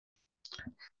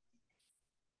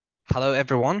Hello,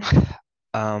 everyone.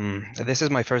 This is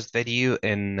my first video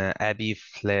in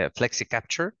ABBYY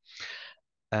FlexiCapture.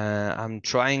 I'm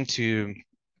trying to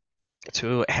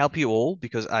help you all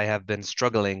because I have been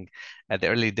struggling at the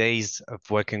early days of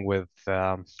working with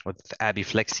ABBYY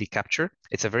FlexiCapture.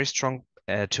 It's a very strong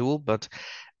tool, but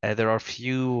there are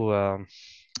few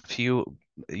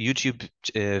YouTube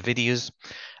videos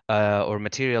or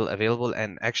material available,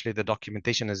 and actually the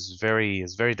documentation is very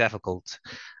difficult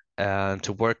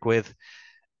to work with.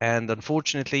 And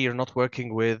unfortunately, you're not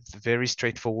working with very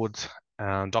straightforward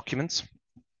documents.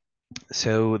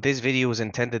 So this video was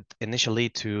intended initially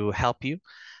to help you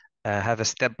have a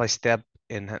step-by-step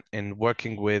in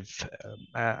working with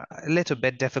a little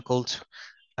bit difficult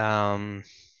um,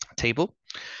 table.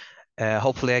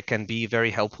 Hopefully, I can be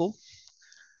very helpful.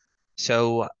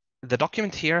 So the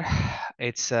document here,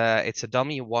 it's a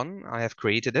dummy one. I have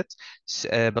created it,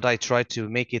 but I tried to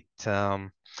make it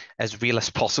as real as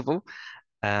possible.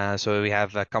 So we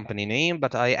have a company name,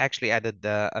 but I actually added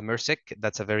a Mersic.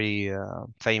 That's a very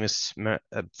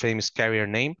famous carrier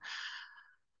name.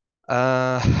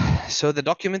 So the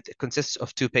document consists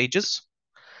of 2 pages.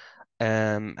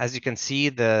 As you can see,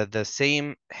 the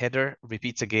same header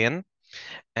repeats again,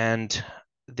 and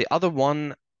the other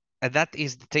one, that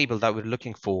is the table that we're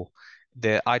looking for.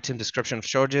 The item description of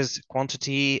charges,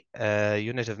 quantity,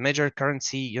 unit of measure,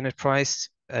 currency, unit price,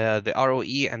 the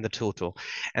ROE, and the total.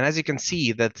 And as you can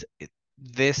see that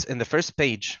this in the first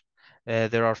page,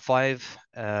 there are 5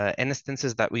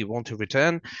 instances that we want to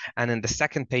return, and in the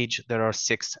second page there are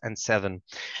 6 and 7.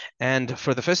 And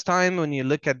for the first time, when you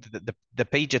look at the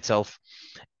page itself,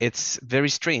 it's very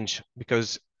strange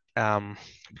because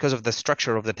of the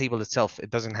structure of the table itself. It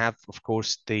doesn't have, of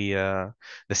course, the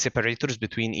separators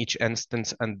between each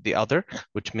instance and the other,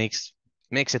 which makes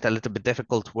it a little bit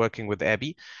difficult working with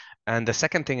ABBYY. And the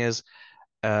second thing is,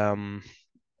 um,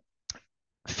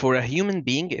 for a human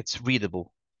being, it's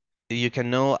readable. You can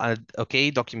know,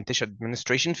 okay, documentation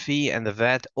administration fee and the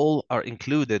VAT all are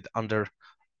included under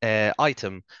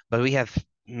item, but we have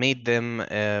made them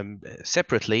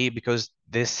separately because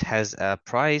this has a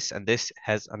price and this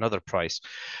has another price.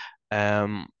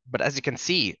 But as you can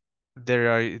see,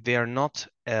 they are not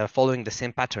following the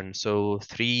same pattern. So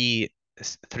three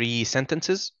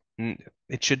sentences.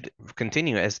 It should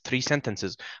continue as 3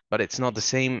 sentences, but it's not the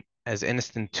same as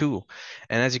instant 2.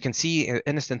 And as you can see, in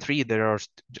instant 3, there are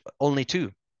only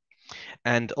 2.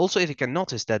 And also, if you can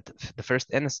notice that the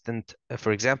first instant,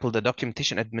 for example, the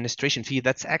documentation administration fee,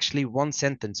 that's actually 1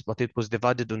 sentence, but it was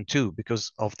divided on 2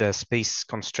 because of the space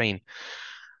constraint.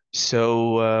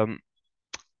 So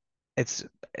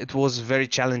it was very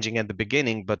challenging at the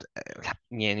beginning, but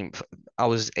yeah, I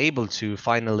was able to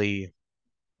finally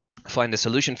find a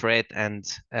solution for it, and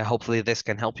hopefully this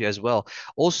can help you as well.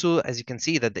 Also, as you can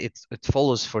see that it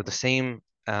follows for the same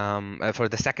for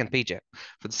the second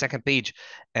page,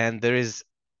 and there is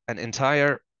an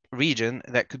entire region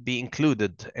that could be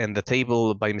included in the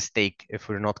table by mistake if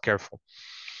we're not careful.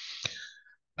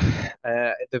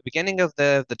 At the beginning of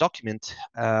the document,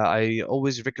 I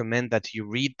always recommend that you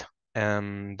read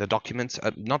the documents,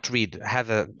 not read,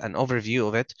 have an overview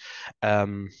of it.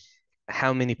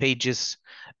 How many pages,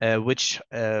 which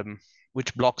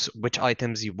blocks, which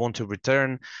items you want to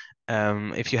return.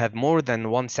 If you have more than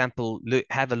one sample,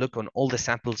 have a look on all the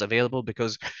samples available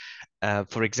because,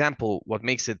 for example, what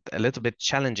makes it a little bit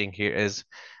challenging here is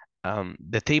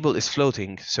the table is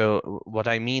floating. So what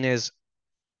I mean is,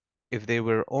 if there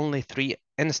were only 3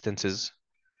 instances,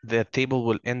 the table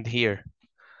will end here.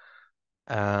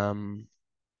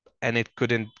 And it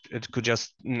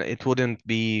wouldn't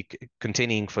be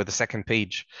continuing for the second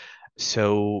page.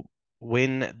 So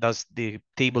when does the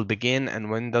table begin and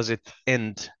when does it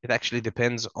end? It actually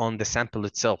depends on the sample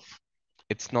itself.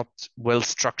 It's not well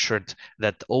structured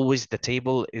that always the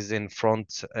table is in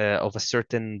front of a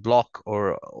certain block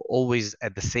or always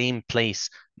at the same place.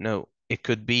 No, it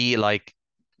could be like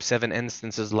 7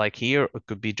 instances like here. It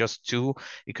could be just 2.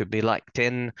 It could be like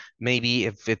 10. Maybe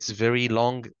if it's very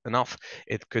long enough,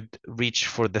 it could reach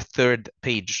for the third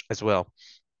page as well.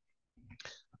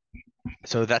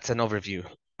 So that's an overview.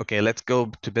 Okay, let's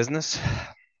go to business.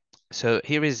 So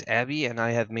here is ABBYY, and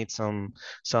I have made some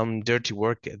dirty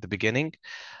work at the beginning.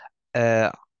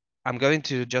 I'm going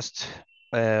to just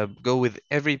go with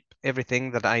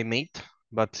everything that I made,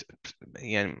 but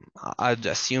yeah, I'd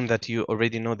assume that you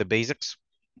already know the basics.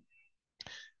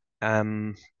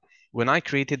 When I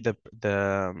created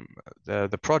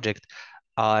the project,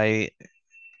 I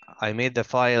made the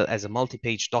file as a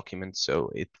multi-page document,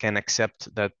 so it can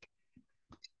accept that.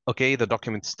 Okay, the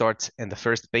document starts in the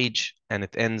first page and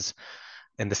it ends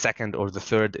in the second or the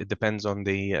third. It depends on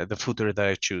the footer that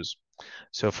I choose.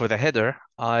 So for the header,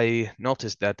 I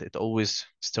noticed that it always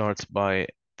starts by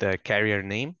the carrier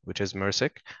name, which is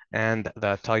Mersic, and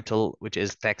the title, which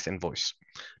is tax invoice.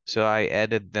 So I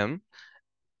added them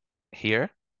here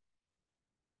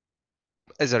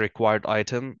as a required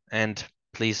item, and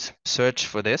please search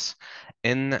for this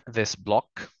in this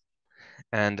block.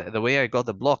 And the way I got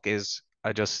the block is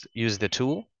I just use the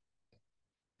tool,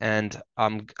 and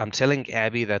I'm telling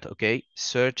Abby that, okay,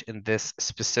 search in this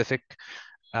specific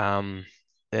um,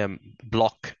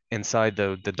 block inside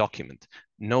the document,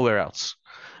 nowhere else.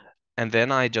 And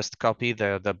then I just copy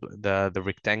the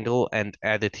rectangle and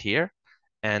add it here.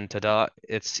 And ta-da,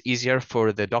 it's easier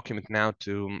for the document now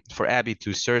for Abby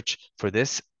to search for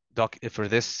this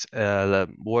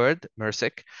word,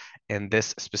 Mersic, in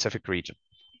this specific region.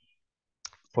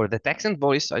 For the text and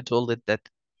voice, I told it that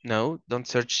no, don't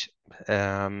search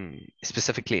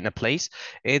specifically in a place.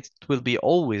 It will be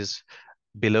always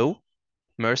below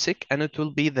Mersic, and it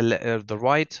will be the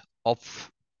right of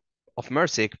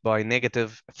Mersic by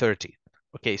 -30.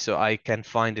 Okay, so I can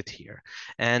find it here.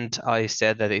 And I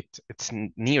said that it's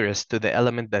nearest to the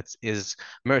element that is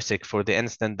Mersic for the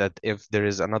instant that if there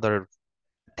is another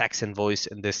tax invoice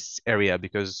in this area,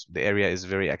 because the area is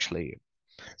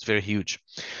it's very huge.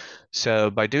 So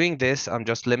by doing this, I'm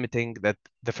just limiting that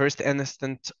the first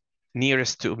instant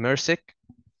nearest to Mersic,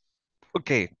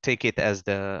 okay, take it as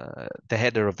the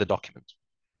header of the document.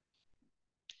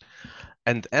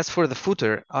 And as for the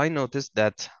footer, I noticed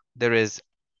that there is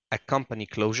a company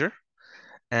closure.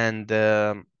 And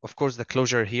of course, the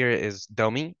closure here is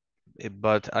dummy,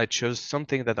 but I chose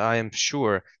something that I am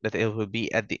sure that it will be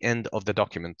at the end of the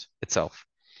document itself.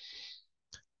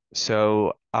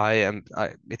 So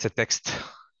it's a text,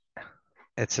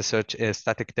 it's a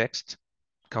static text,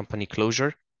 company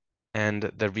closure,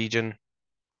 and the region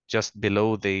just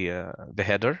below the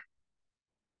header.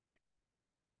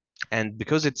 And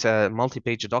because it's a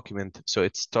multi-page document, so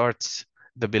it starts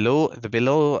the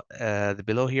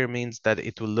below here means that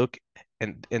it will look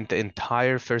in the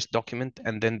entire first document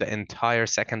and then the entire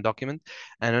second document.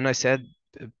 And when I said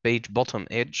page bottom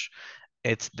edge,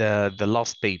 it's the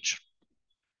last page,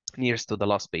 nearest to the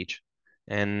last page,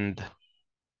 and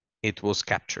it was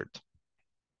captured.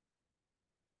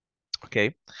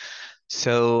 Okay,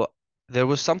 so there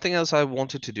was something else I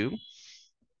wanted to do,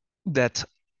 that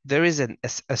there is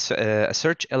a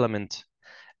search element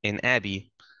in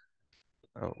Abby.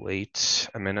 Oh, wait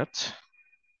a minute.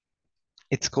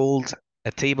 It's called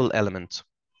a table element.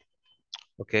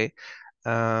 Okay.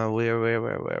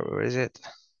 Where is it?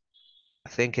 I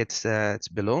think it's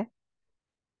below.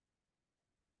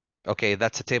 Okay,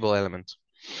 that's a table element.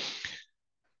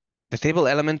 The table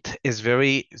element is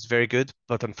very good,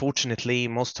 but unfortunately,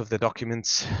 most of the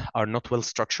documents are not well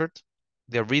structured.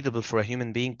 They're readable for a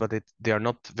human being, but they are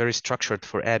not very structured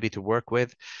for Abby to work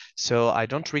with. So I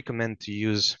don't recommend to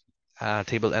use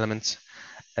table elements.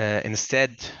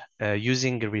 Instead,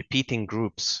 using repeating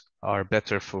groups are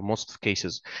better for most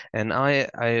cases. And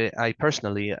I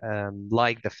personally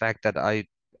like the fact that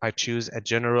I choose a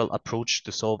general approach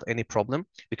to solve any problem,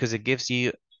 because it gives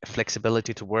you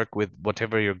flexibility to work with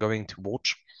whatever you're going to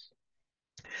watch.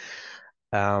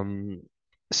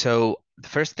 So the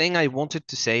first thing I wanted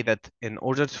to say that in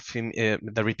order to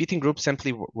the repeating group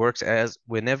simply works as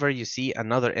whenever you see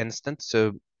another instant.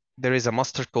 So there is a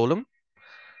master column.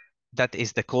 That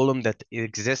is the column that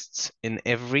exists in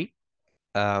every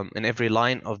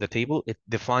line of the table. It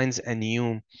defines a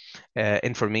new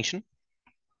information,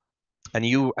 a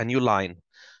new line.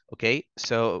 Okay,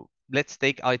 so let's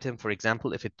take item for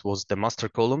example. If it was the master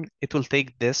column, it will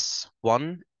take this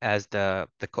one as the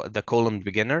column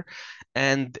beginner,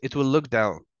 and it will look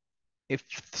down. If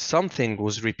something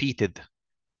was repeated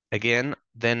again,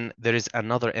 then there is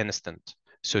another instant.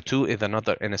 So 2 is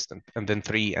another instant, and then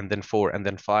 3, and then 4, and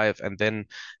then 5, and then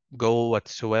go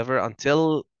whatsoever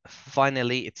until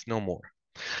finally it's no more.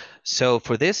 So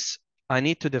for this, I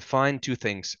need to define two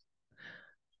things.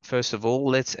 First of all,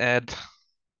 let's add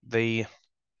the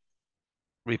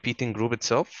repeating group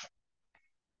itself.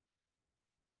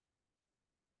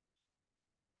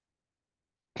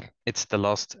 It's the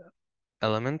last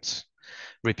element.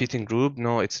 Repeating group,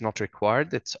 no, it's not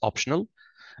required. It's optional.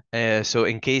 So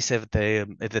in case if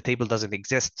the table doesn't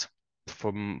exist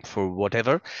for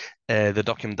whatever, the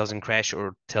document doesn't crash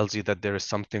or tells you that there is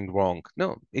something wrong.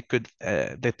 No, it could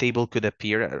the table could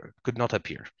appear or could not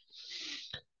appear.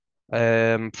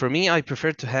 For me, I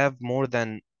prefer to have more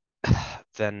than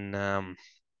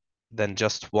than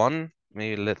just one.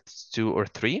 Maybe let's 2 or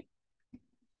 3.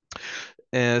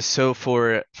 So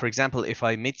for example, if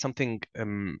I made something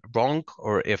wrong,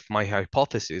 or if my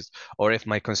hypothesis or if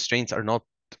my constraints are not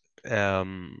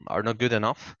good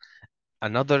enough,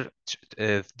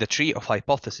 the tree of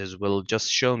hypothesis will just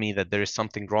show me that there is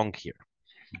something wrong here.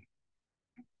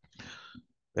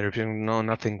 No,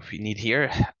 nothing we need here.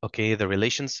 Okay, the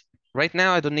relations. Right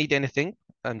now, I don't need anything.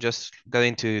 I'm just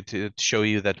going to show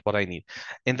you that what I need.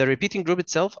 In the repeating group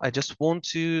itself, I just want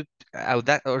to,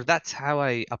 that's how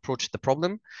I approach the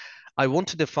problem. I want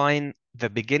to define the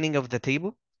beginning of the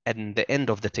table and the end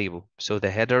of the table. So the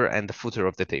header and the footer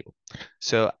of the table.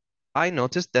 So I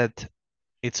noticed that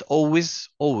it's always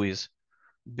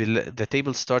below, the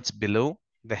table starts below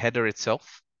the header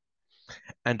itself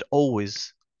and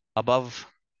always above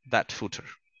that footer.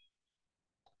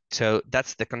 So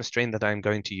that's the constraint that I'm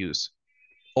going to use.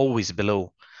 Always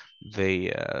below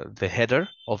the header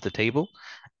of the table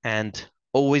and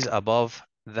always above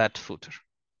that footer.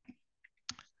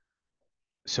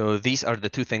 So these are the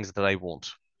two things that I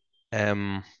want.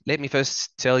 Let me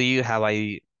first tell you how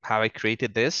I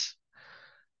created this.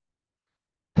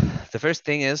 The first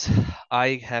thing is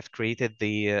I have created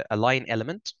the align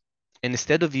element.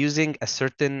 Instead of using a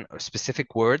certain or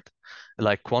specific word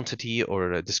like quantity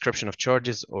or a description of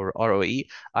charges or ROE,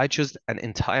 I chose an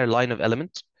entire line of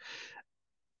element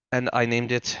and I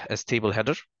named it as table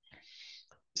header.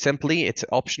 Simply, it's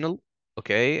optional,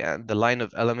 okay? And the line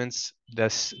of elements,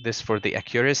 this for the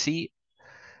accuracy,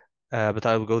 but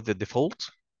I will go the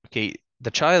default. Okay,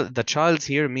 the childs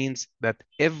here means that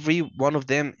every one of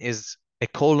them is a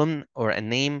column or a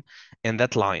name in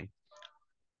that line.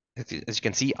 As you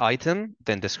can see, item,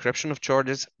 then description of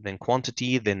charges, then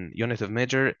quantity, then unit of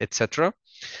measure, etc.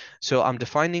 So I'm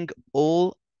defining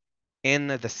all in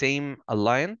the same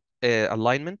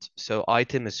alignment. So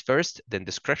item is first, then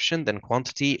description, then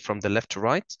quantity from the left to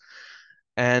right.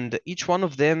 And each one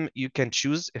of them you can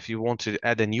choose. If you want to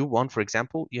add a new one, for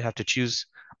example, you have to choose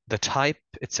the type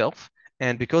itself.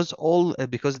 And because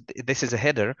this is a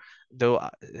header, though,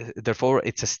 therefore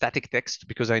it's a static text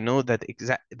because I know that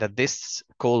that this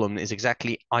column is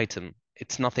exactly item.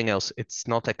 It's nothing else. It's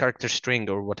not a character string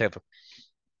or whatever.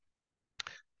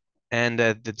 And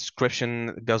the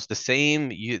description goes the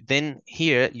same. Then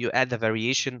here you add the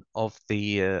variation of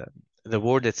the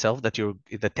word itself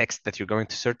the text that you're going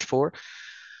to search for.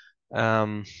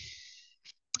 And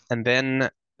then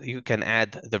you can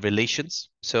add the relations.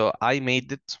 So I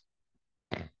made it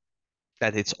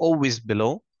that it's always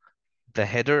below the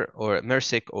header or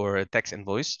mersic or text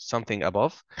invoice, something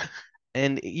above.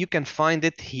 And you can find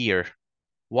it here.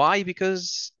 Why?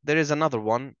 Because there is another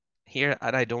one here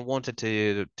and I don't want it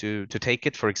to take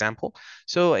it, for example.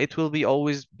 So it will be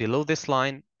always below this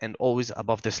line and always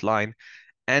above this line.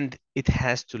 And it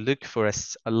has to look for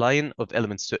a line of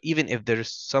elements. So even if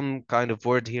there's some kind of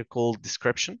word here called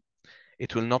description,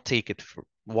 it will not take it.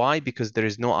 Why? Because there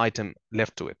is no item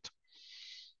left to it.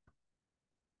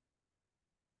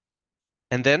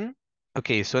 And then,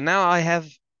 okay, so now I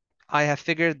have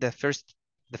figured the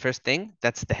first thing,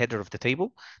 that's the header of the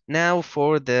table. Now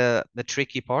for the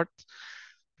tricky part,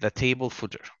 the table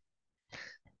footer.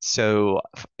 So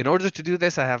in order to do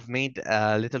this, I have made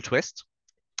a little twist.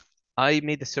 I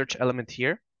made a search element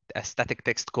here, a static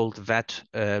text called VAT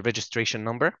registration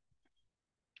number.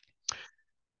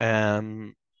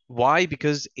 Why?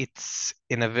 Because it's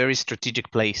in a very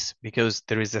strategic place, because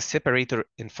there is a separator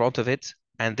in front of it,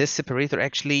 and this separator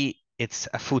actually, it's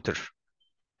a footer.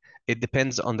 It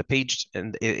depends on the page,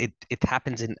 and it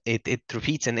happens it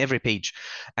repeats in every page,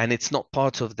 and it's not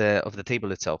part of the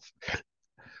table itself.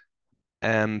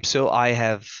 So I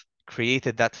have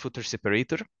created that footer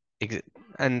separator,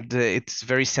 and it's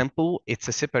very simple. It's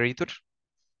a separator.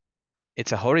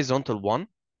 It's a horizontal one.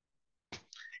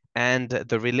 And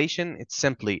the relation,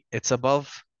 it's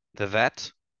above the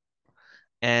VAT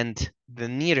and the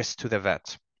nearest to the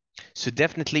VAT. So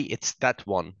definitely it's that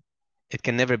one. It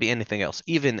can never be anything else.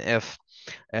 Even if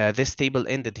this table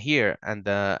ended here and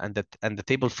the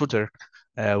table footer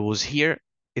was here,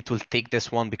 it will take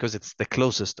this one because it's the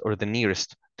closest or the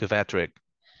nearest to VAT reg.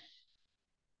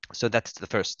 So that's the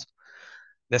first.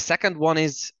 The second one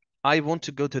is I want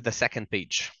to go to the second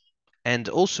page. And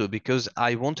also because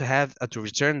I want to have to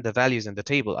return the values in the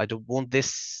table. I don't want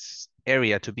this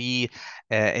area to be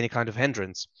any kind of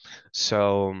hindrance.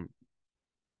 So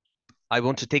I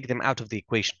want to take them out of the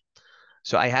equation.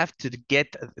 So I have to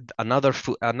get another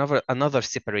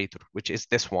separator, which is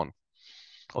this one.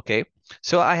 Okay.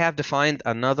 So I have defined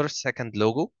another second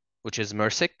logo, which is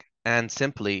mersic, and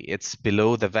simply it's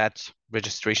below the VAT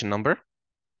registration number.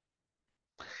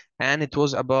 And it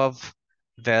was above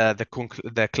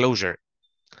the closure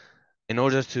in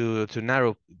order to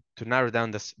narrow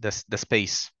down the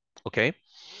space, okay?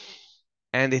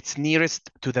 And it's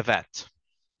nearest to the vat.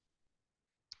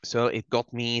 So it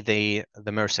got me the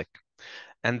MRSIC.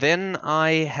 And then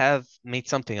I have made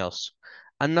something else,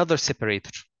 another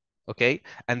separator, okay?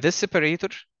 And this separator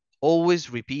always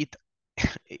repeat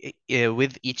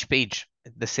with each page,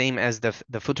 the same as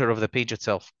the footer of the page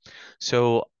itself.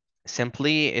 So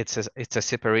simply, it's a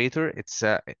separator. It's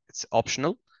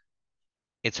optional.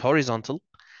 It's horizontal,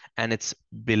 and it's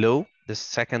below the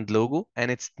second logo,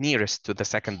 and it's nearest to the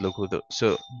second logo.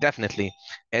 So definitely,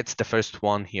 it's the first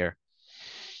one here.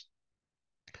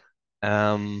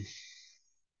 Um,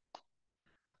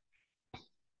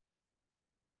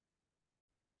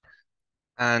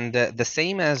 And the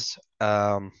same as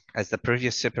the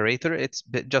previous separator, it's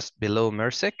just below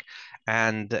MRSIC,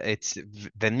 and it's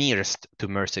the nearest to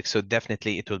MRSIC. So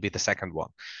definitely it will be the second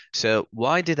one. So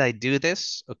why did I do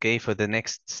this? Okay, for the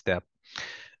next step.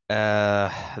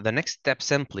 The next step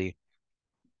simply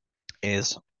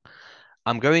is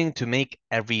I'm going to make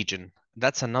a region.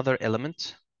 That's another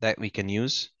element that we can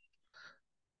use.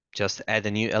 Just add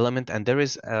a new element, and there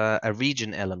is a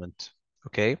region element.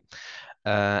 Okay.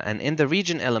 And in the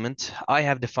region element, I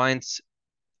have defined,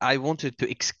 I wanted to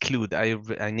exclude, I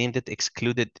named it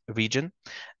excluded region,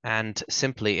 and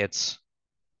simply it's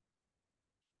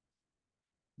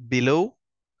below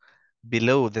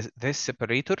this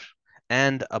separator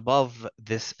and above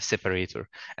this separator.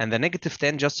 And the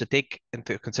 -10, just to take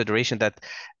into consideration that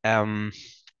um,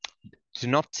 to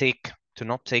not take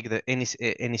the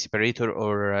any separator,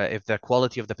 or if the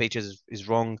quality of the pages is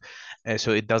wrong,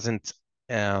 so it doesn't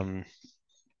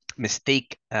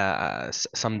mistake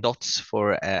some dots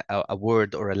for a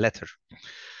word or a letter.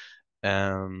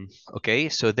 Okay,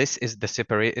 so this is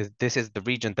this is the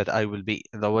region that I will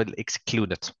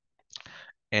exclude it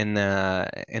in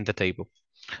the table.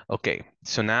 Okay,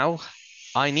 so now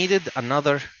I needed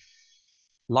another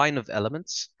line of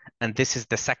elements, and this is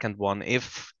the second one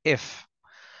if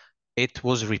it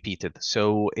was repeated.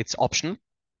 So it's optional,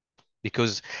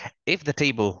 because if the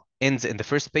table ends in the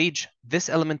first page, this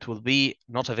element will be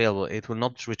not available. It will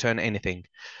not return anything.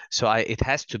 So it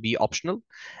has to be optional.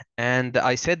 And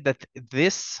I said that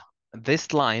this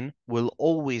line will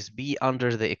always be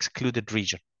under the excluded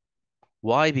region.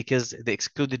 Why? Because the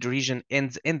excluded region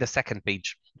ends in the second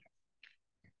page,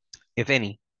 if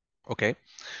any. Okay.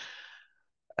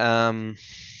 Um,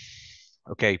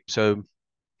 okay, so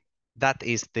that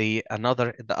is the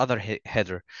other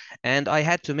header. And I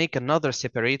had to make another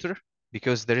separator,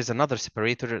 because there is another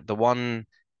separator, the one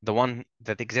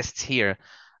that exists here.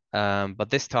 But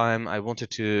this time I wanted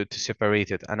to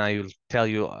separate it, and I will tell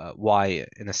you why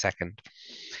in a second.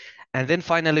 And then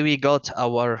finally we got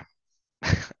our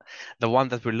the one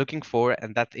that we're looking for,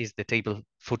 and that is the table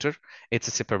footer. It's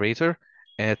a separator.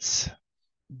 It's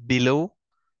below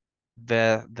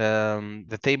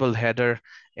the table header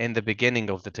in the beginning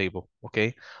of the table.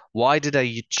 Okay, why did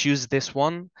I choose this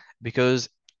one? Because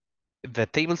the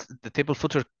table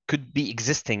footer could be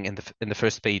existing in the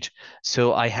first page,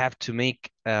 so I have to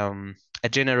make a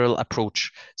general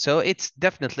approach. So it's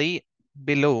definitely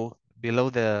below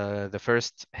the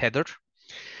first header,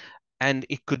 and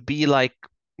it could be like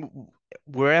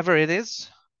wherever it is,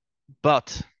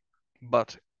 but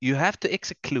you have to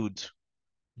exclude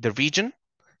the region.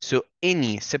 So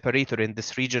any separator in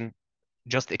this region,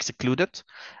 just exclude it,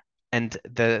 and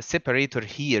the separator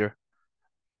here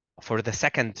for the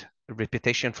second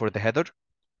repetition for the header,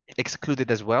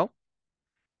 excluded as well.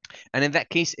 And in that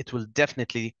case, it will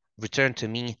definitely return to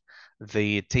me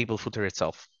the table footer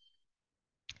itself.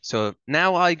 So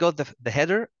now I got the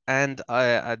header, and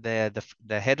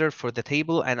the header for the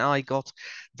table, and I got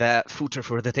the footer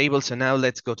for the table. So now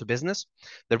let's go to business.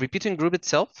 The repeating group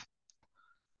itself,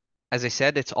 as I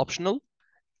said, it's optional,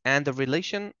 and the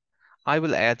relation I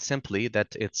will add simply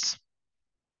that it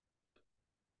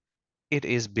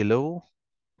is below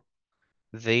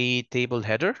the table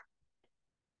header.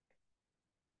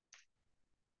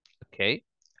 Okay,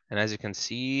 and as you can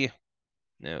see,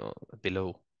 no,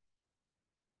 below.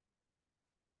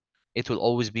 It will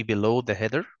always be below the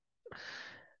header.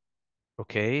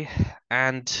 Okay,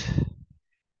 and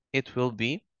it will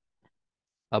be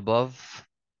above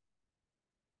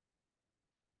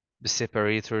the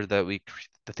separator that we create,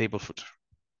 the table footer.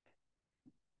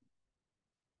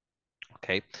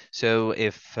 Okay, so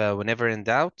if whenever in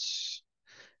doubt,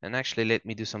 and actually let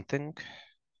me do something.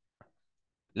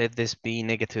 Let this be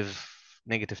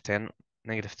 -10,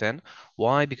 -10.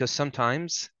 Why? Because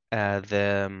sometimes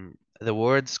the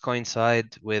words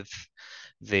coincide with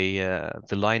the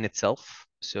line itself,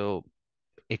 so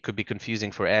it could be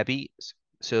confusing for Abby.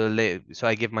 So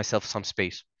I give myself some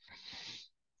space.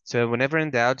 So whenever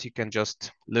in doubt, you can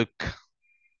just look,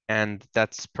 and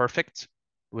that's perfect.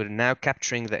 We're now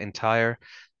capturing the entire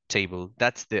table.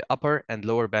 That's the upper and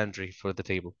lower boundary for the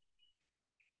table.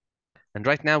 And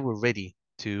right now we're ready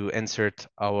to insert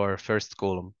our first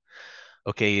column.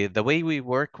 Okay, the way we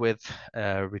work with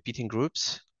repeating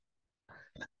groups,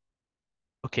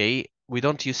 okay, we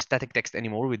don't use static text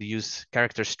anymore. We use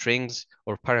character strings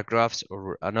or paragraphs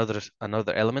or another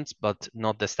elements, but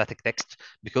not the static text,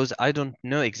 because I don't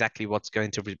know exactly what's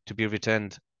going to be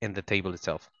returned in the table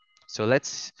itself. So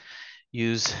let's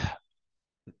use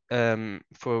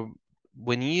for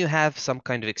when you have some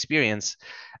kind of experience,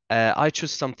 I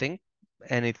choose something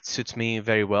and it suits me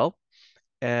very well.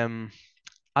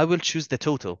 I will choose the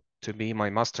total to be my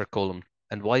master column.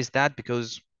 And why is that?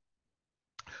 Because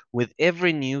with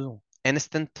every new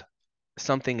instant,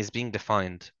 something is being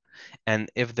defined. And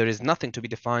if there is nothing to be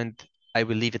defined, I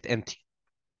will leave it empty.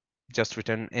 Just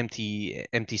return empty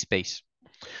space.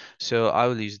 So I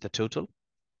will use the total,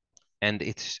 and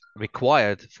it's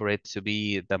required for it to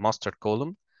be the master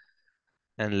column.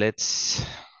 And let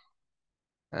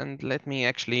me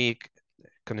actually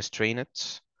constrain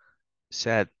it.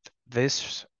 Set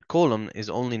this column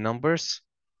is only numbers,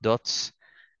 dots,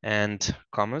 and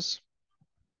commas.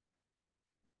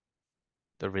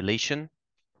 The relation.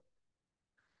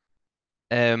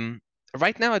 Um,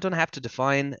 right now, I don't have to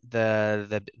define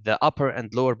the upper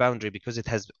and lower boundary because it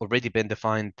has already been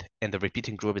defined in the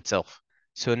repeating group itself.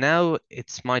 So now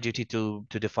it's my duty to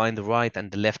define the right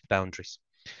and the left boundaries.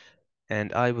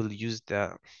 And I will use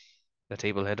the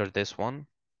table header, this one.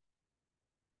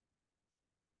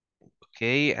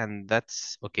 Okay, and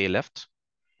that's okay, left.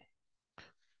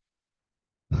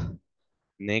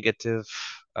 Negative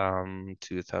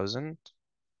 2000.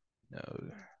 No,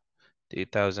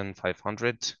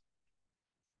 2500.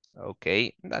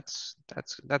 Okay, that's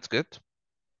good.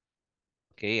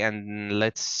 Okay, and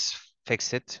let's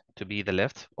fix it to be the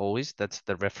left always. That's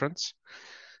the reference.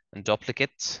 And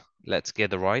duplicate. Let's get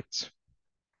the right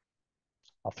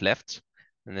of left.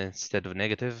 And then instead of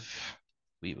negative,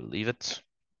 we will leave it.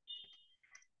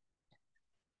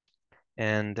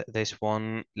 And this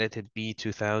one, let it be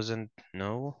 2000.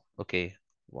 No. Okay,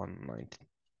 190.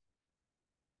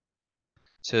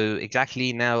 So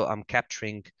exactly now I'm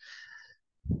capturing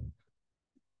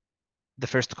the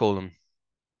first column.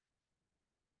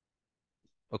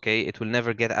 Okay, it will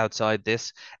never get outside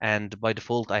this, and by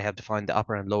default I have defined the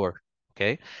upper and lower.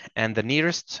 Okay, and the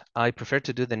nearest, I prefer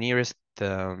to do the nearest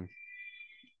for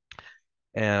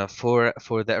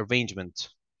the arrangement.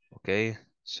 Okay,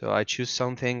 so I choose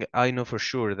something I know for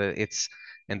sure that it's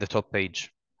in the top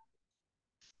page.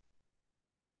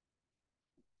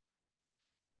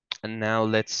 And now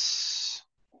let's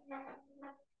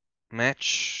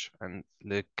match and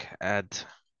look at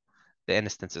the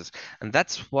instances. And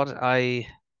that's what I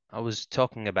was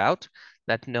talking about.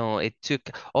 That no, it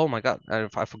took, oh my God,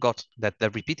 I forgot that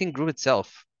the repeating group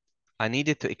itself, I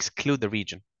needed to exclude the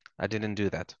region. I didn't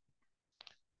do that.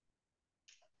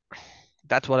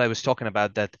 That's what I was talking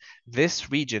about, that this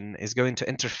region is going to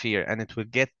interfere and it will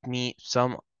get me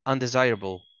some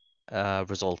undesirable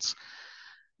results.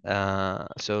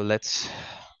 So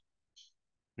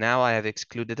now I have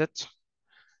excluded it.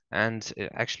 And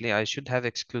actually, I should have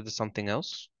excluded something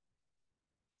else.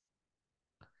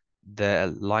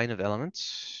 The line of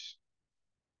elements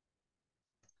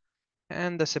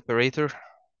and the separator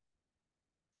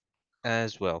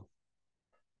as well.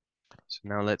 So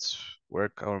now let's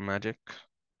work our magic.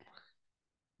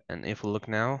 And if we look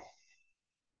now,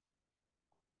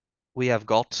 we have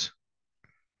got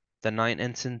the 9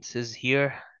 instances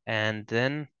here, and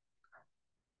then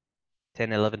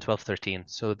 10, 11, 12, 13.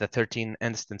 So the 13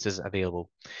 instances available.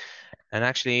 And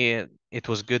actually, it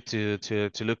was good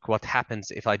to look what happens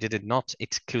if I did not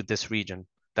exclude this region.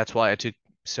 That's why I took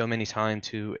so many time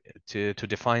to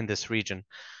define this region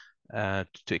to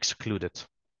exclude it.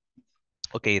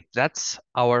 Okay, that's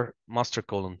our master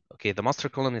column. Okay, the master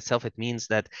column itself, it means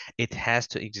that it has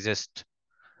to exist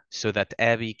so that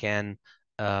Abby can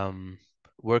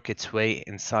work its way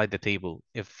inside the table.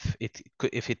 If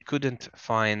Abby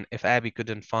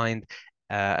couldn't find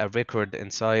a record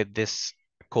inside this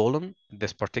column,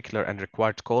 this particular and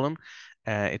required column,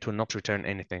 it will not return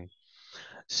anything.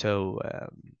 So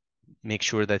make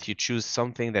sure that you choose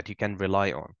something that you can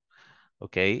rely on.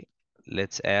 Okay,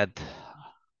 let's add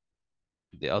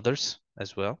the others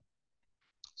as well.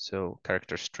 So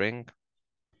character string,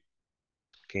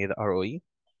 okay, the ROE.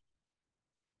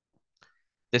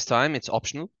 This time it's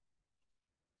optional.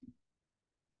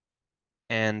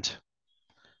 And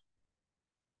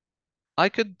I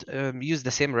could use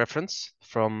the same reference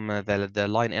from the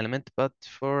line element, but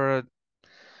for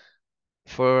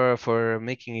for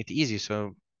making it easy.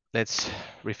 So let's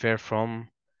refer from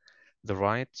the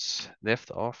right,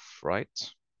 left off,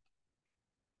 right.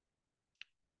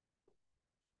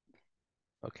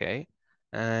 Okay.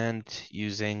 And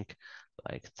using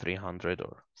like 300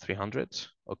 or 300.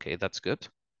 Okay, that's good.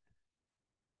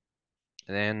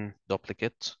 And then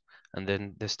duplicate. And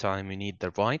then this time we need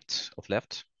the right of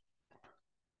left.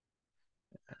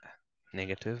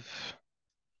 Negative.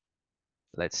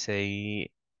 Let's say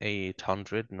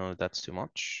 800. No, that's too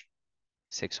much.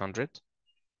 600.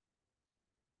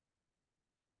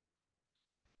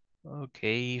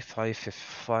 Okay,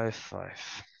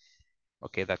 555.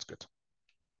 Okay, that's good.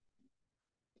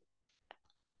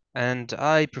 And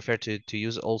I prefer to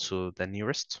use also the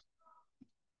nearest.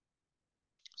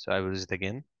 So I will use it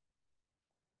again.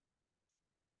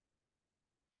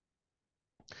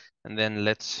 And then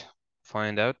let's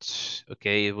find out.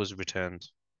 Okay, it was returned.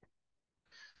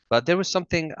 But there was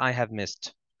something I have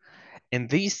missed. In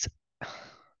these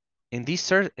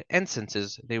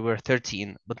instances, they were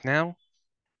 13. But now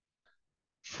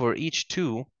for each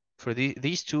two, for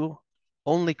these two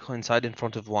only coincide in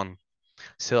front of one.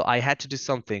 So I had to do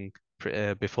something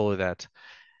before that.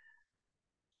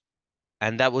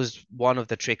 And that was one of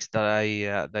the tricks that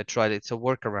I tried. It's a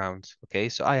workaround. Okay,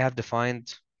 so I have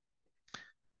defined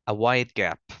a wide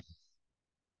gap.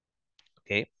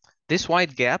 Okay, this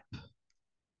wide gap,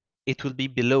 it will be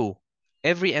below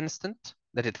every instant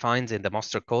that it finds in the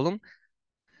master column,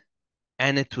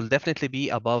 and it will definitely be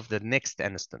above the next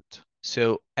instant.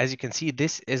 So as you can see,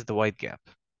 this is the wide gap.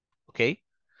 Okay,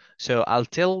 so I'll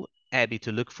tell Abby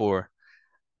to look for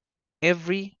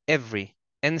every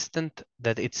instant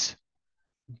that it's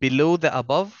below the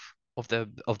above of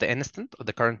the instant, of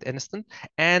the current instant,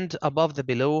 and above the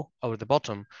below or the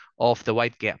bottom of the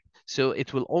white gap. So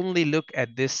it will only look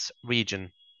at this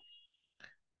region.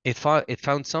 It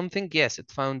found something, yes,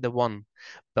 it found the one,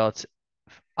 but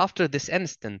after this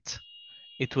instant,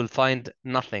 it will find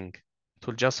nothing. It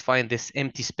will just find this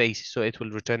empty space, so it will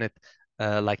return it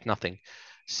like nothing.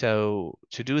 So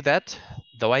to do that,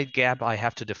 the white gap, I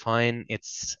have to define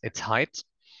its height.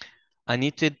 I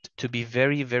need it to be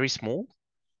very small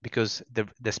because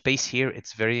the space here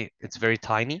it's very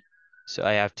tiny. So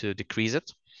I have to decrease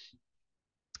it.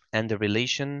 And the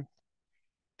relation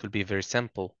will be very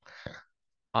simple.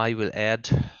 I will add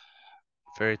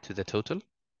refer to the total.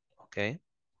 Okay.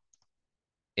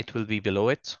 It will be below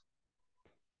it.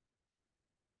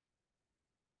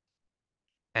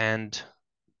 And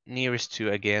nearest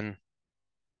to again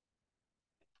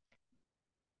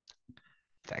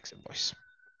tax invoice.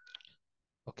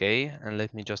 Okay, and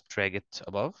let me just drag it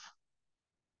above.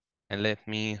 And let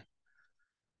me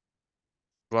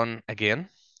run again.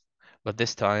 But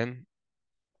this time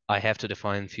I have to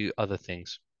define a few other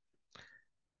things.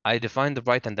 I defined the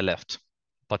right and the left.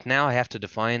 But now I have to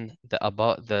define the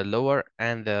above, the lower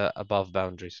and the above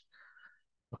boundaries.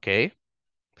 Okay,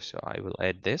 so I will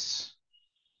add this,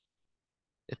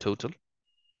 the total.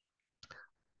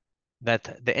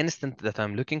 That the instant that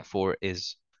I'm looking for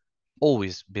is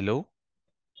always below,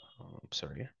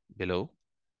 sorry, below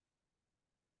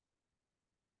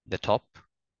the top.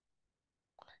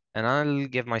 And I'll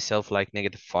give myself like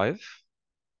 -5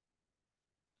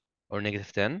 or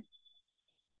 -10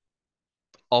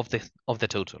 of the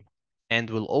total, and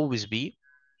will always be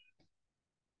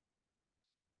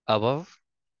above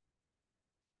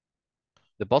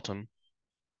the bottom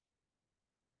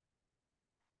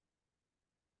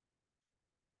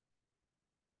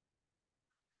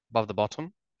above the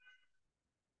bottom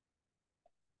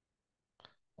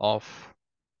of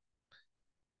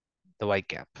the white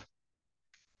gap.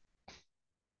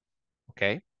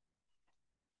 Okay,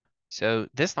 so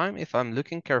this time if I'm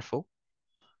looking careful,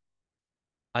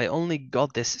 I only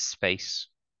got this space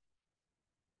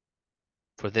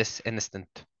for this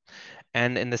instant,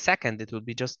 and in the second it will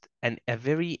be just a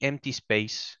very empty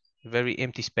space,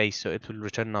 so it will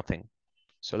return nothing.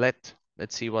 So let's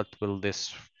see what will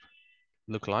this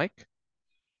look like.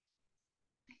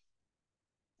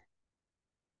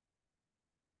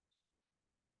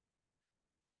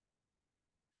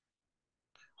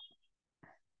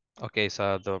 Okay,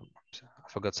 so I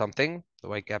forgot something, the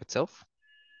white gap itself.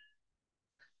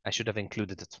 I should have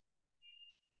included it.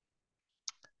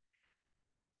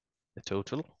 The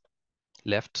total,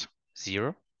 left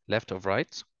 0, left of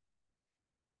right.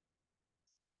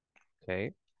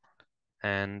 Okay,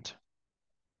 and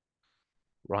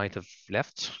right of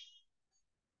left.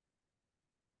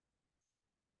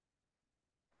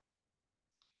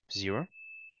 0.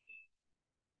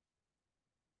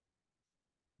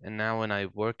 And now when I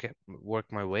work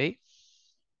my way,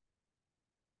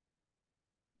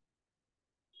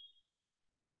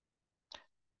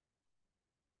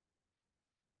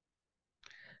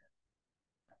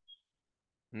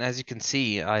 And as you can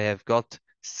see, I have got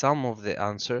some of the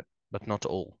answer, but not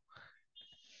all.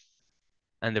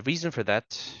 And the reason for that,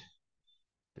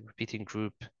 the repeating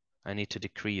group, I need to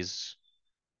decrease.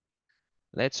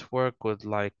 Let's work with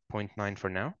like 0.9 for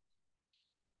now.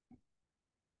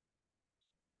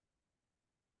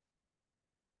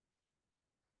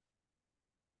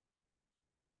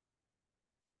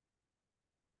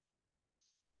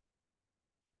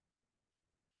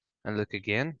 And look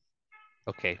again.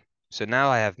 Okay, so now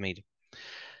I have made.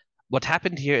 What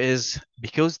happened here is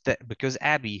because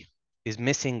Abby is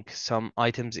missing some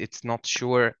items, it's not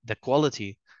sure the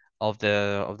quality of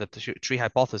the tree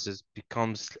hypothesis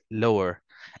becomes lower,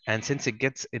 and since it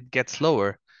gets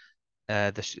lower,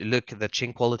 look, the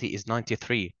chain quality is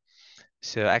 93.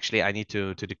 So actually, I need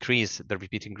to decrease the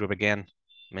repeating group again,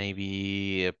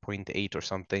 maybe zero point 0.8 or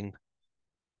something.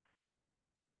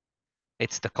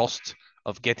 It's the cost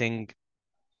of getting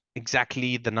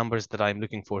exactly the numbers that I'm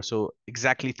looking for. So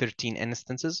exactly 13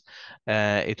 instances.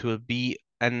 It will be,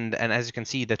 and as you can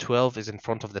see, the 12 is in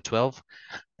front of the 12.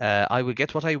 I will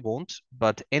get what I want,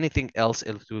 but anything else,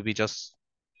 it will be just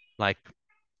like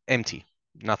empty.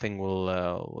 Nothing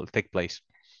will take place.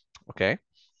 Okay.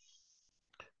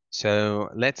 So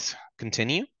let's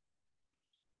continue.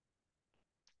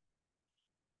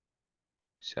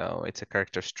 So it's a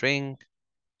character string.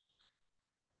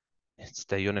 It's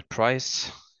the unit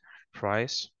price.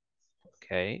 Price.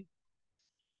 Okay.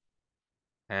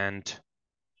 And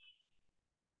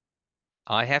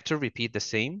I have to repeat the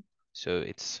same. So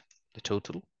it's the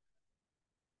total,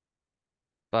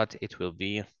 but it will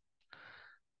be,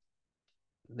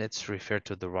 let's refer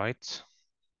to the right,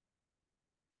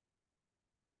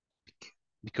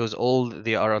 because all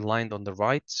they are aligned on the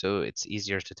right, so it's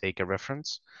easier to take a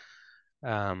reference.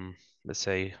 Let's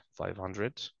say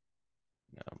 500,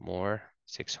 more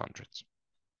 600.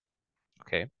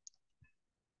 Okay,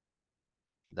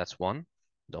 that's one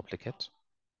duplicate.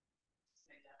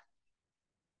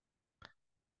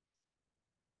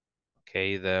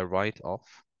 Okay, the right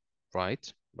off,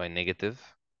 right by negative,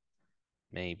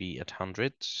 maybe at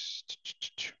 100,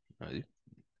 no,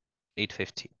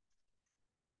 850.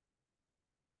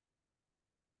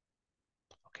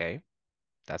 Okay,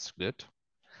 that's good.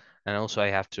 And also I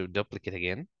have to duplicate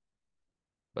again,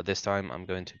 but this time I'm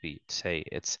going to say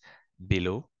it's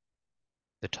below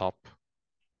the top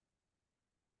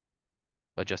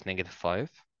by just -5.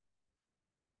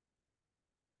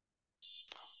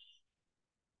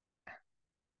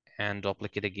 And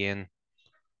duplicate again,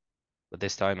 but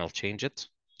this time I'll change it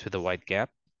to the white gap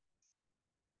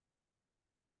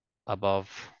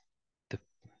above the,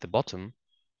 the bottom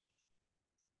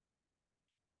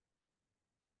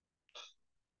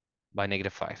by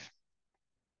 -5.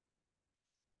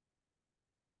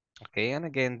 Okay, and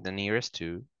again the nearest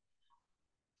to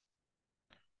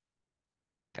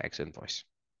tax invoice.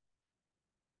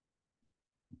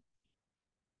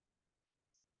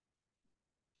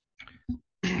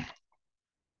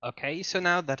 Okay, so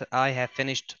now that I have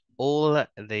finished all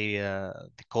the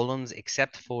columns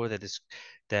except for the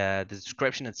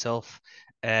description itself,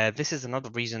 this is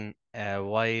another reason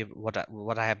why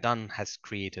what I have done has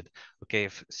created. Okay,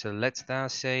 so let's now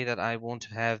say that I want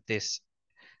to have this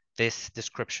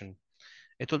description.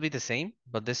 It will be the same,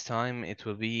 but this time it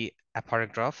will be a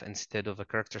paragraph instead of a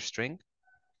character string.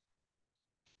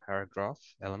 Paragraph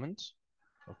element.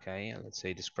 Okay, let's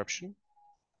say description,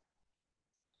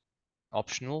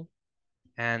 optional,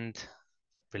 and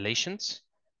relations.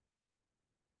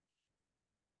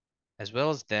 As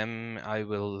well as them, I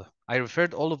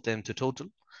referred all of them to total,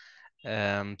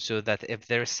 so that if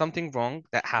there is something wrong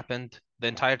that happened, the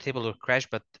entire table will crash,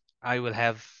 but I will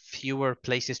have fewer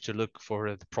places to look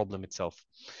for the problem itself.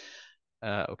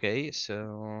 Okay,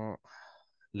 so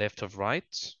left of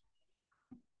right,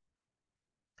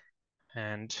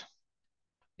 and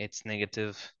it's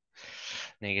negative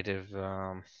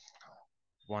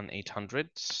 1,800.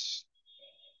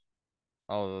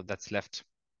 Oh, that's left.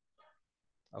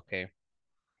 Okay.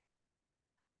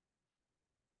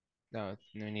 Now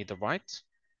we need the right.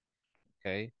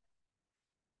 Okay.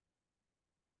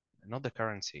 Not the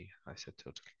currency. I said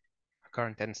total.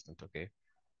 Current instant. Okay.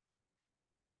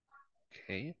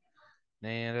 Okay.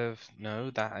 Negative.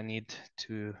 No, that I need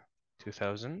to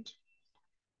 2000.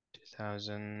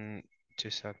 2000.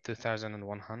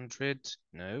 2100.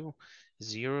 No.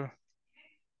 0,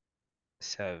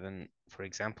 7, for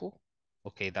example.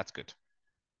 Okay, that's good.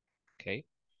 Okay.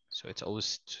 So it's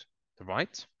always the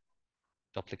right.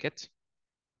 Duplicate.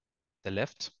 The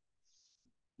left.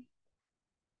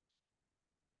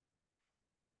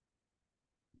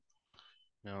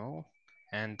 No.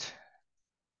 And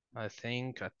I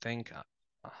think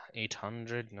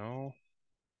 800, no.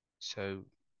 So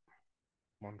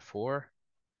 14.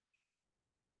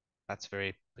 That's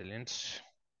very brilliant.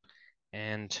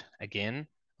 And again,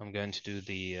 I'm going to do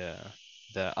the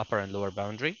upper and lower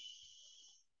boundary.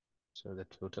 So the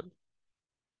total.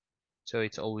 So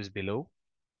it's always below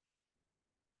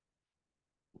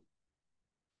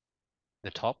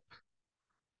the top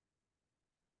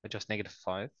by just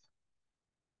 -5.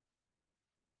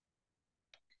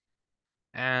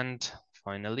 And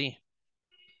finally,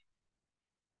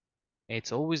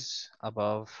 it's always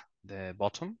above the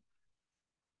bottom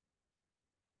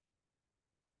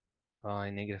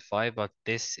by -5, but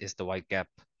this is the white gap.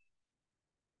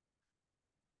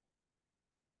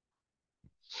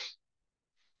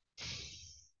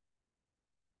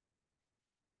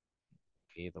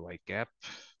 Okay, the white gap.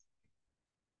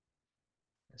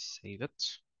 Let's save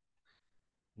it.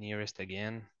 Nearest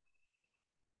again.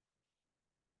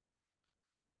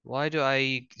 Why do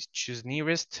I choose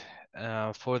nearest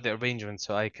for the arrangement?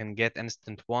 So I can get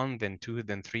instant 1, then 2,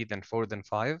 then 3, then 4, then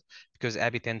 5, because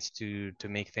Abby tends to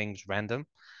make things random.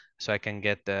 So I can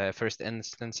get the first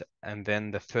instance, and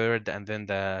then the third, and then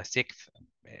the sixth.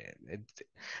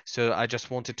 So I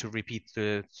just wanted to repeat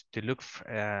to look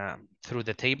through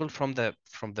the table from the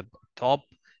top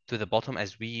to the bottom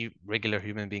as we regular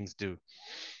human beings do.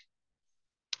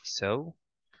 So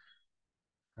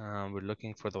we're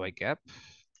looking for the white gap.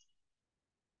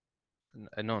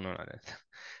 No, no,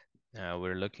 no.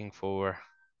 We're looking for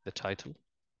the title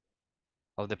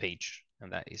of the page,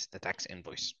 and that is the tax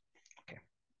invoice. Okay.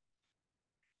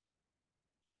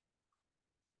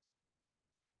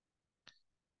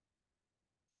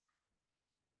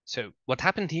 So what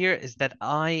happened here is that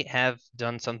I have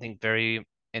done something very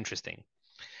interesting.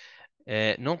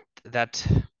 Not that,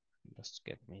 just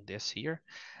get me this here,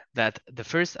 that the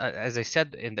first, as I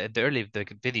said in the early the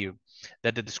video,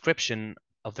 that the description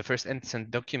of the first instance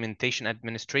documentation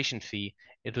administration fee,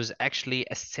 it was actually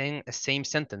a same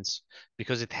sentence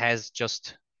because it has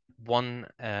just one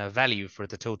value for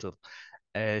the total.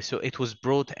 So it was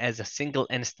brought as a single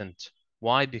instant.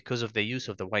 Why? Because of the use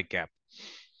of the white gap.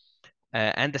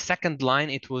 And the second line,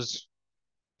 it was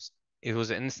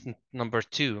instant number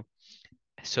 2.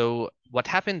 So what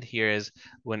happened here is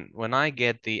when I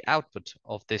get the output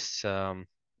of this when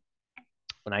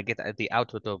I get the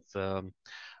output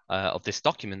of this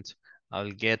document,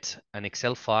 I'll get an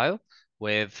Excel file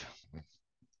with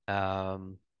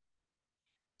um,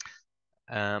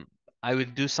 um, I will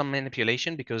do some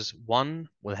manipulation because one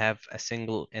will have a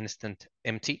single instant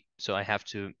empty, so I have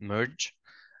to merge,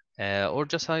 or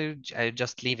just I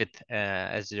just leave it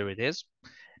as there it is,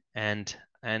 and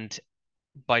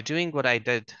by doing what I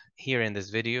did here in this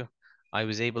video, I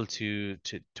was able to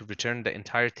return the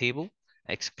entire table,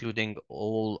 excluding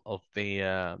all of the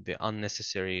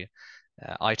unnecessary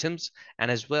items, and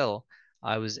as well,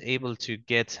 I was able to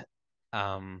get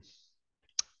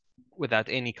without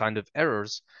any kind of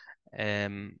errors,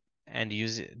 um, and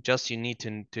use it, just you need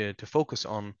to focus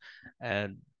on uh,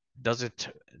 does it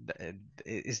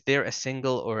is there a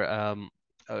single or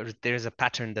there's a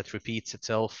pattern that repeats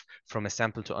itself from a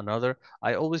sample to another.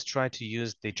 I always try to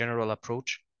use the general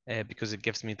approach because it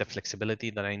gives me the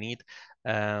flexibility that I need.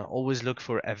 Always look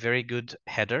for a very good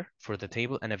header for the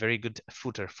table and a very good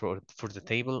footer for the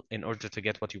table in order to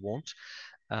get what you want.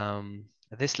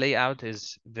 This layout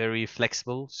is very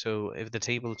flexible, so if the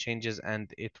table changes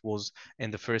and it was in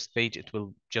the first page, it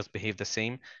will just behave the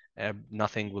same.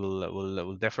 Nothing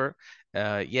will differ.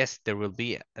 Yes, there will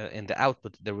be in the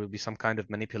output, there will be some kind of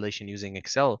manipulation using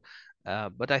Excel,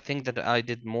 but I think that I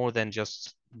did more than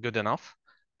just good enough.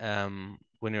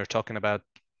 When you're talking about,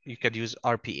 you could use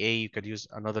RPA, you could use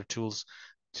another tools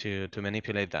to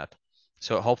manipulate that.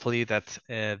 So hopefully that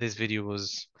this video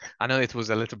was, I know it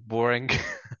was a little boring,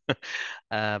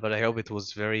 but I hope it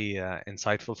was very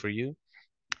insightful for you.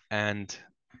 And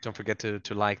don't forget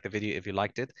to like the video if you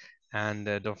liked it. And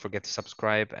don't forget to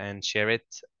subscribe and share it.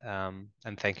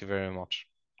 And thank you very much.